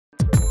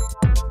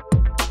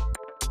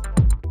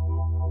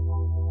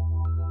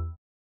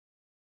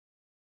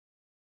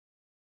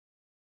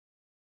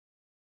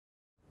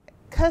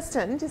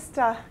Kirsten, just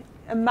a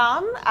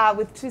mum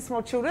with two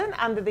small children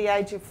under the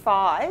age of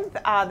 5,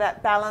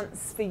 that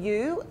balance for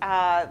you,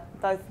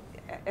 both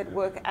at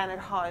work and at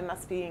home,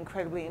 must be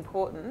incredibly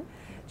important.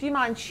 Do you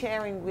mind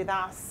sharing with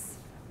us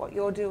what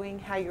you're doing,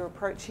 how you're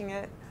approaching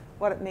it,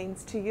 what it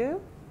means to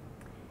you?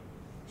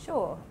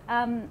 Sure.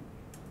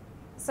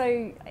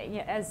 So,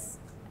 yeah, as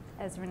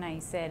Renee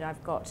said,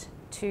 I've got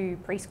 2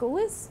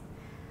 preschoolers,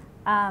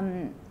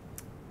 and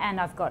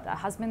I've got a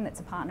husband that's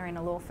a partner in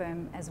a law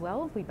firm as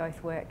well. We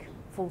both work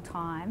full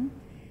time.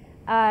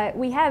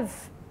 We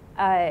have,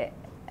 a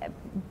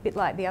bit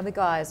like the other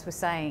guys were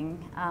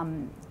saying,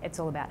 it's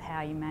all about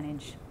how you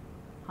manage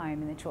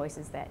home and the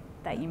choices that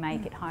you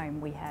make at home.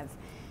 We have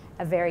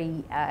a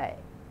very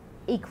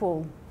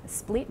equal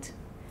split.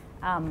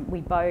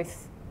 We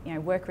both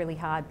work really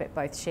hard, but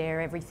both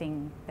share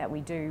everything that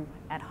we do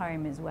at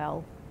home as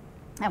well.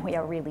 And we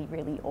are really,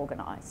 really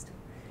organised.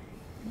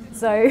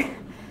 So,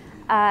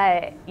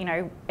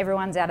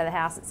 everyone's out of the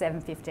house at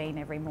 7:15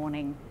 every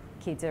morning.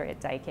 Kids are at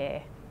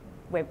daycare.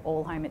 We're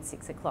all home at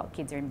 6 o'clock.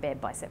 Kids are in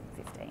bed by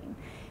 7:15.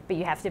 But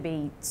you have to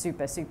be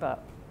super, super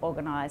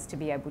organised to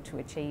be able to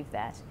achieve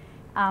that.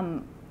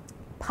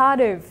 Part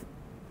of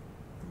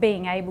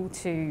being able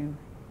to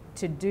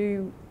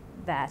do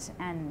that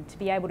and to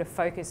be able to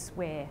focus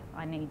where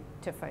I need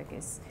to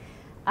focus,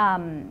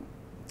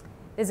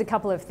 there's a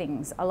couple of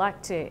things. I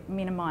like to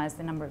minimise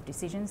the number of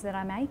decisions that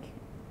I make.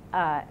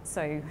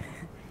 So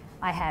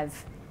I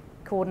have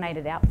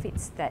coordinated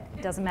outfits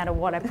that doesn't matter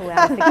what I pull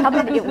out of the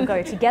cupboard, it will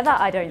go together.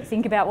 I don't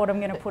think about what I'm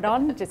going to put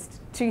on,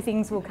 just 2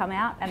 things will come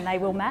out and they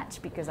will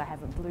match because I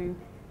have a blue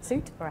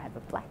suit or I have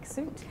a black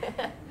suit.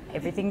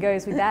 Everything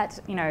goes with that.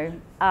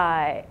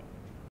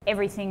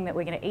 Everything that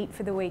we're going to eat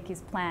for the week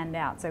is planned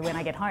out, so when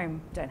I get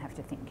home, don't have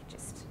to think, it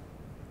just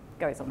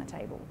goes on the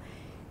table.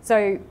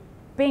 So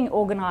being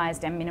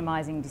organised and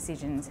minimising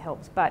decisions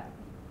helps, but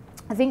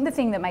I think the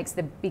thing that makes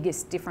the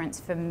biggest difference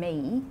for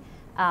me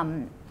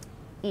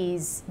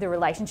is the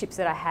relationships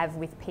that I have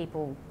with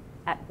people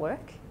at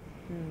work.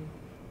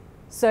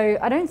 So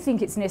I don't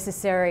think it's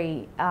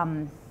necessary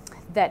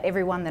that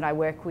everyone that I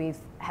work with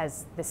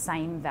has the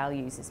same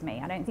values as me.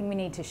 I don't think we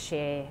need to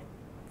share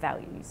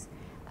values,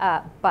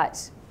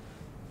 but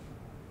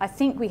I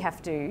think we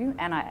have to,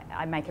 and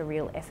I make a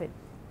real effort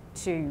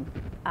to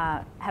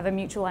have a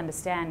mutual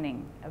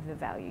understanding of the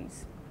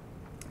values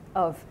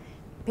of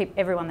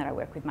everyone that I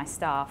work with, my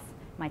staff,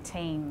 my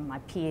team, my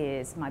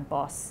peers, my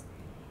boss.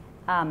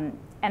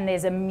 And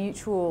there's a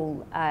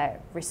mutual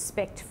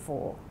respect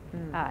for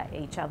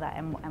each other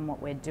and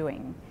what we're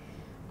doing.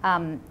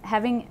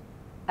 Having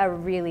a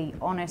really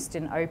honest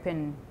and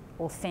open,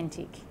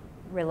 authentic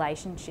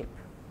relationship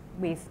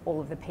with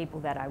all of the people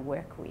that I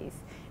work with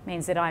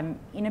means that I'm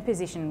in a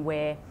position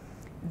where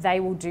they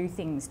will do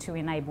things to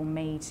enable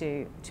me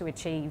to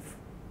achieve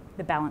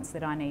the balance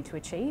that I need to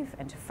achieve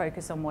and to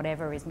focus on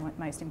whatever is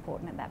most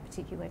important at that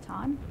particular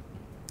time.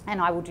 And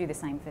I will do the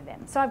same for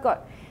them. So I've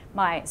got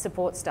my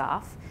support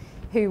staff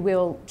who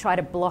will try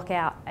to block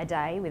out a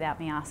day without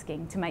me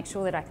asking to make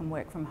sure that I can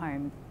work from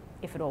home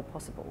if at all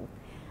possible.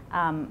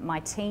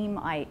 My team,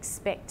 I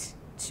expect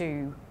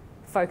to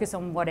focus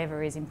on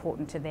whatever is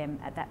important to them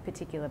at that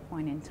particular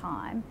point in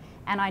time.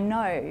 And I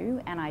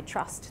know and I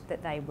trust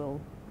that they will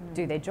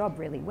do their job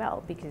really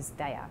well because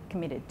they are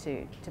committed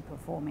to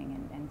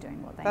performing and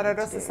doing what they need to do. But I'd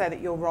also say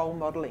that you're role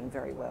modelling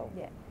very well.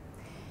 Yeah.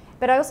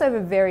 But I also have a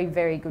very,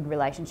 very good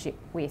relationship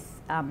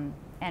with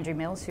Andrew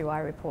Mills, who I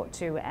report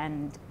to,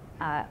 and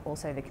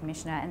also the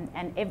Commissioner.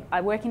 And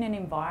I work in an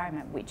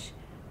environment which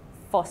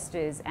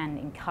fosters and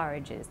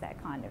encourages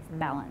that kind of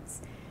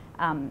balance.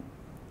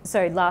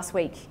 So last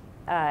week,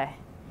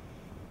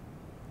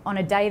 on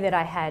a day that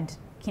I had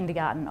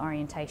kindergarten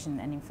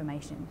orientation and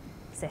information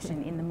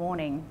session in the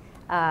morning,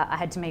 I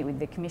had to meet with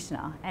the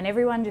Commissioner, and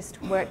everyone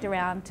just worked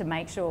around to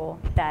make sure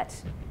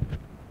that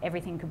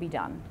everything could be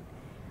done.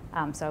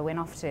 So I went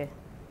off to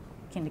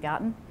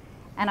kindergarten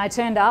and I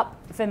turned up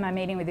for my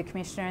meeting with the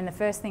Commissioner, and the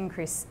first thing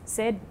Chris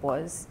said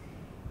was,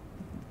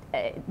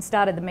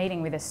 started the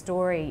meeting with a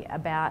story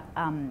about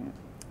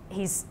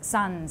his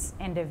son's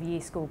end of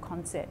year school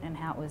concert and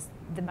how it was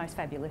the most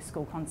fabulous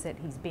school concert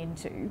he's been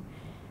to.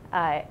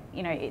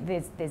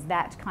 There's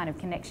that kind of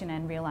connection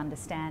and real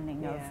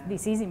understanding of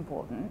this is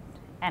important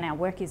and our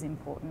work is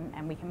important,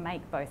 and we can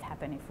make both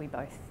happen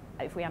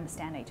if we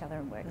understand each other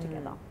and work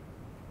together.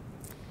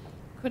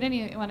 Could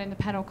anyone in the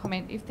panel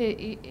comment,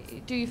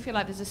 do you feel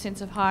like there's a sense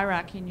of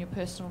hierarchy in your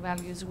personal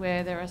values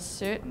where there are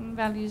certain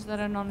values that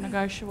are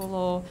non-negotiable,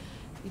 or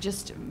you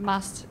just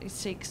must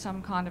seek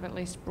some kind of at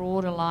least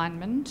broad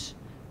alignment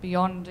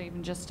beyond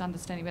even just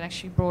understanding, but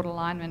actually broad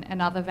alignment,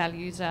 and other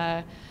values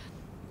are,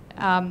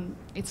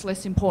 it's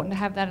less important to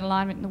have that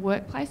alignment in the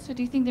workplace? So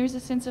do you think there is a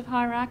sense of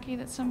hierarchy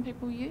that some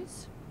people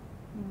use?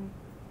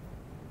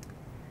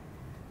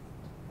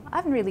 I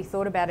haven't really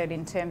thought about it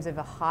in terms of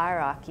a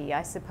hierarchy,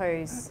 I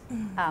suppose.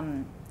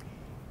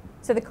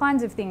 So the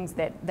kinds of things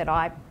that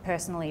I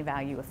personally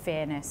value are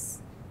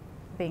fairness,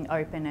 being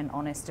open and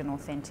honest and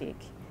authentic,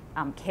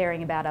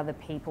 caring about other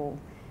people,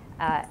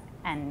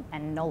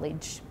 and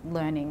knowledge,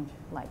 learning,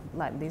 like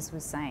Liz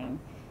was saying.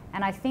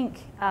 And I think,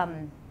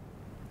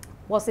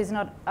 whilst there's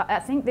not, I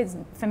think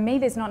for me,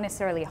 there's not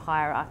necessarily a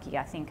hierarchy.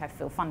 I think I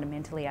feel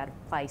fundamentally out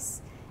of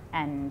place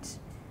and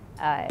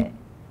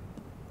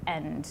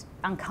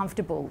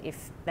uncomfortable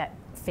if that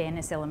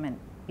fairness element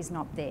is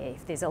not there.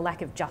 If there's a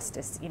lack of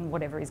justice in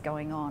whatever is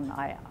going on,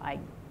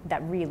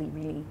 that really,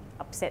 really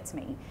upsets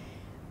me.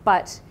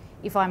 But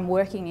if I'm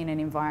working in an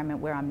environment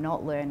where I'm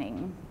not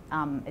learning,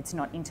 it's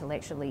not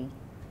intellectually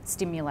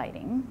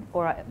stimulating,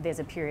 or there's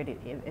a period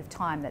of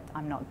time that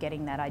I'm not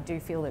getting that, I do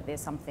feel that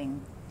there's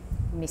something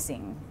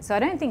missing. So I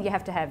don't think you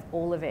have to have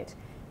all of it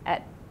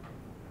at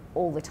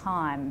all the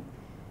time,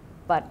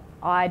 but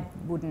I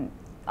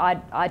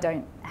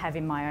don't have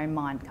in my own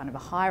mind kind of a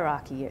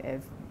hierarchy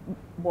of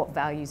what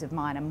values of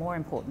mine are more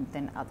important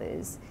than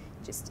others.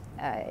 Just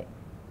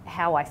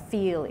how I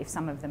feel if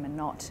some of them are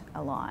not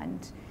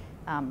aligned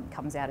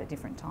comes out at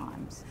different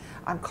times.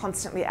 I'm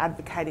constantly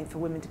advocating for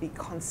women to be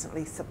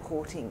constantly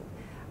supporting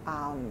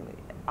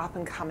up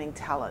and coming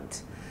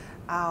talent.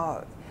 To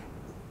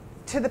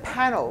the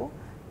panel,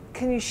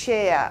 can you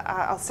share,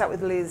 I'll start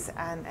with Liz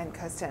and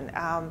Kirsten,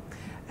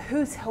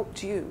 who's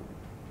helped you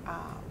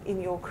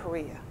in your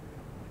career?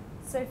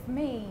 So for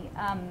me,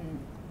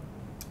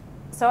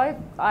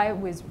 I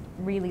was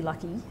really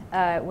lucky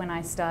when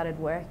I started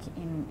work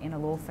in a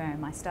law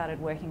firm. I started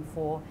working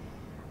for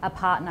a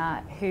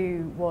partner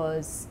who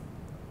was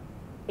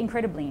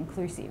incredibly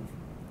inclusive.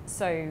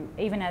 So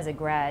even as a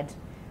grad,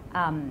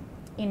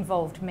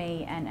 involved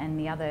me and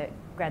the other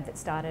grad that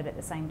started at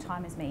the same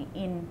time as me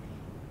in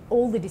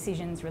all the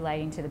decisions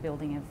relating to the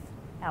building of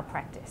our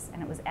practice,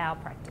 and it was our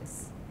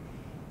practice.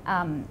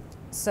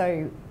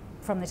 So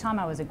from the time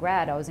I was a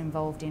grad, I was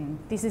involved in,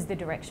 this is the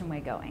direction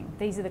we're going.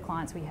 These are the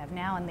clients we have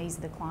now, and these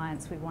are the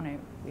clients we want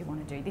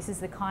to do. This is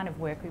the kind of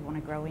work we want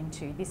to grow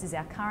into. This is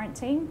our current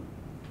team.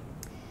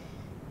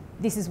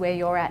 This is where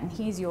you're at, and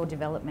here's your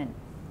development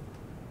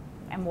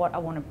and what I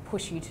want to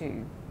push you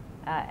to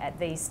at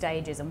these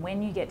stages. And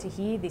when you get to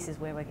here, this is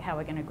how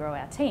we're going to grow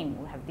our team.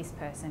 We'll have this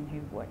person who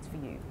works for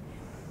you.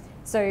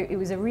 So it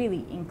was a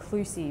really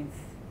inclusive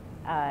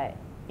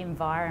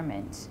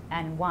environment,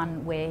 and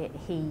one where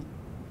he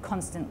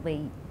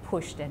constantly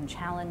pushed and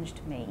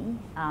challenged me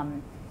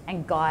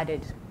and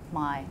guided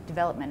my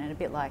development. And a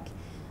bit like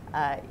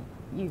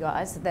you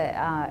guys,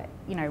 that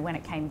when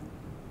it came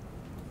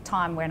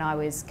time when I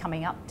was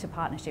coming up to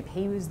partnership,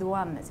 he was the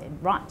one that said,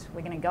 right,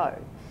 we're going to go.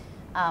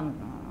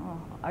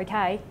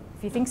 Okay,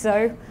 if you think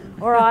so,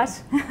 all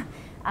right.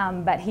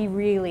 But he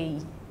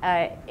really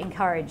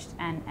encouraged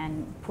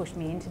and pushed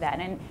me into that.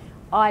 And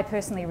I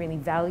personally really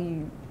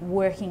value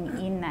working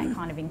in that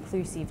kind of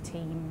inclusive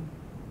team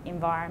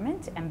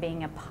environment and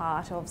being a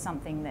part of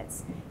something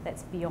that's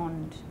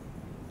beyond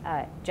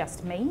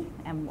just me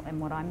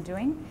and what I'm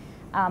doing.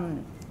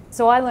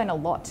 So I learn a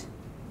lot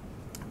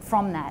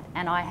from that,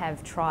 and I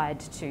have tried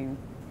to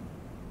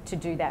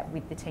do that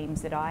with the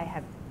teams that I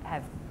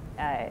have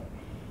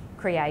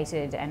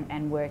created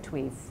and worked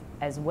with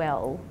as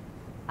well.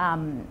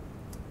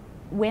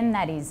 When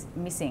that is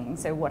missing,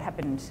 so what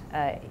happened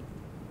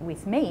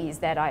with me is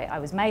that I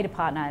was made a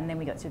partner, and then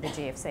we got to the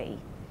GFC.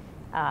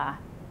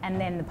 And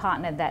then the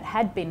partner that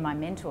had been my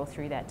mentor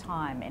through that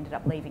time ended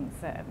up leaving the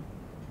firm.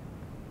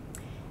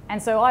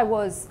 And so I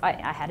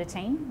had a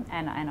team,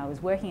 and I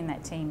was working in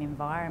that team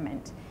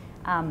environment.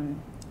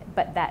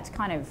 But that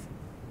kind of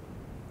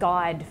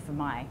guide for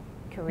my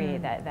career,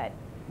 that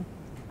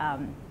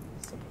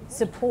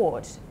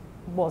support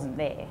wasn't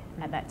there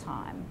at that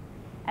time.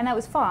 And that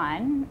was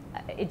fine.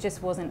 It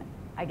just wasn't,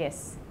 I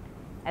guess,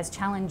 as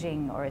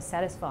challenging or as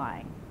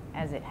satisfying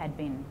as it had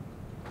been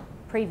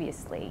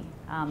previously.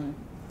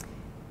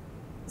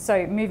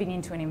 So moving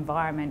into an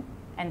environment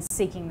and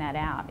seeking that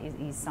out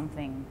is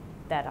something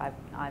that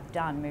I've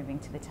done. Moving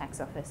to the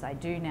tax office, I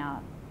do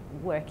now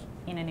work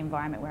in an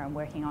environment where I'm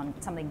working on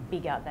something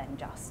bigger than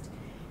just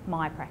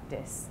my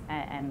practice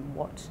and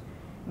what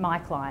my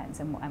clients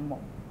and what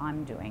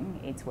I'm doing.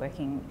 It's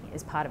working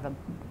as part of a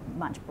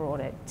much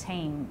broader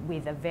team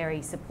with a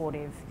very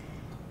supportive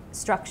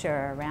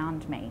structure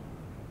around me.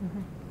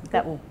 Mm-hmm.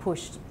 That will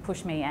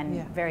push me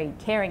and very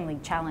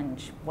caringly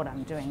challenge what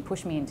I'm doing,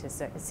 push me into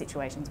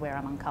situations where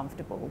I'm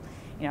uncomfortable.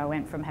 You know, I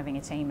went from having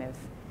a team of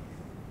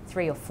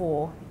 3 or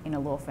 4 in a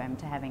law firm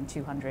to having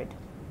 200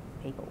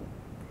 people.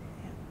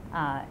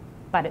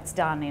 But it's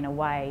done in a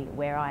way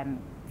where I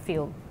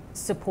feel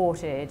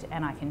supported,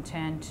 and I can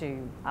turn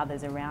to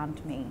others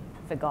around me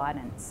for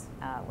guidance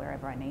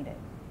wherever I need it.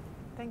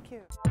 Thank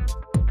you.